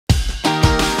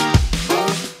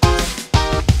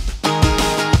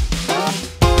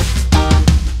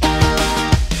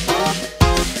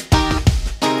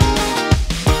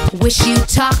Wish you'd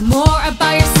talk more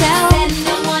about yourself. Said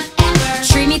no one ever.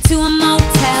 Treat me to a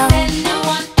motel. Said no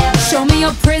one ever. Show me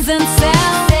your prison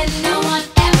cell. Said no one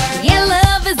ever. Yeah,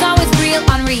 love is always real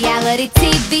on reality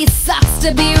TV. Sucks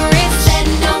to be rich. Said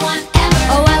no one ever.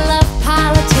 Oh, I love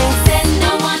politics. Said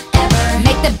no one ever.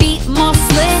 Make the beat more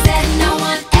slick. Said no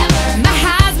one ever. My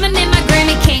Heisman and my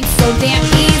Grammy came so damn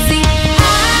easy.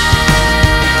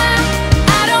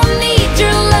 I don't need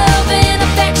your love and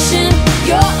affection,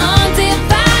 your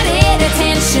undivided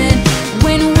attention.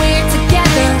 When we're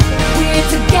together, we're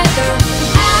together.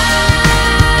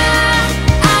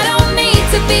 I don't need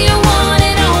to be a one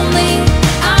and only.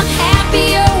 I'm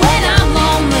happier when I'm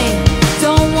lonely.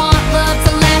 Don't want love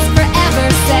to last forever.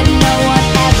 Said no one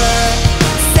ever.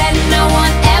 Said no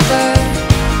one ever.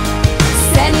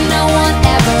 Said no one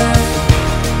ever.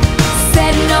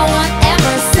 Said no one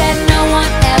ever. Said no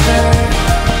one ever.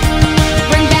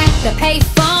 Bring back the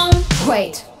payphone.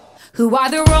 Wait, who are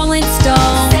the Rolling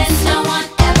Stones? Said no one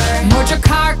ever. Motor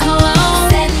car cologne.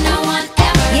 Said no one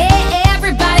ever. Yeah,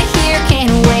 everybody here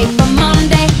can't wait for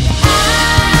Monday.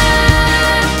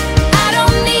 I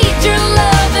don't need your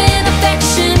love and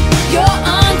affection, your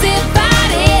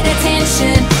undivided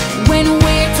attention. When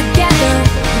we're together,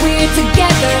 we're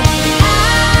together.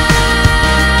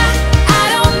 I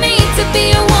don't need to be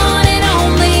a one and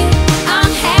only.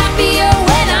 I'm happier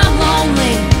when I'm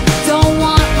lonely. Don't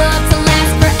want love to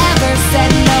last forever.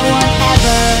 Said no one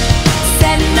ever.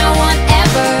 Said no one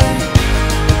ever.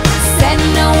 Said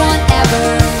no one ever.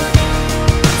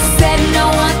 Said no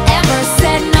one ever.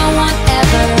 Said no one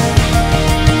ever.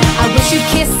 I wish you'd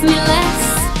kiss me less.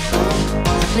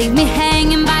 Leave me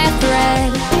hanging by a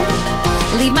thread.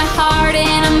 Leave my heart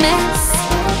in a mess.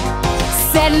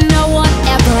 Said no one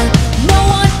ever.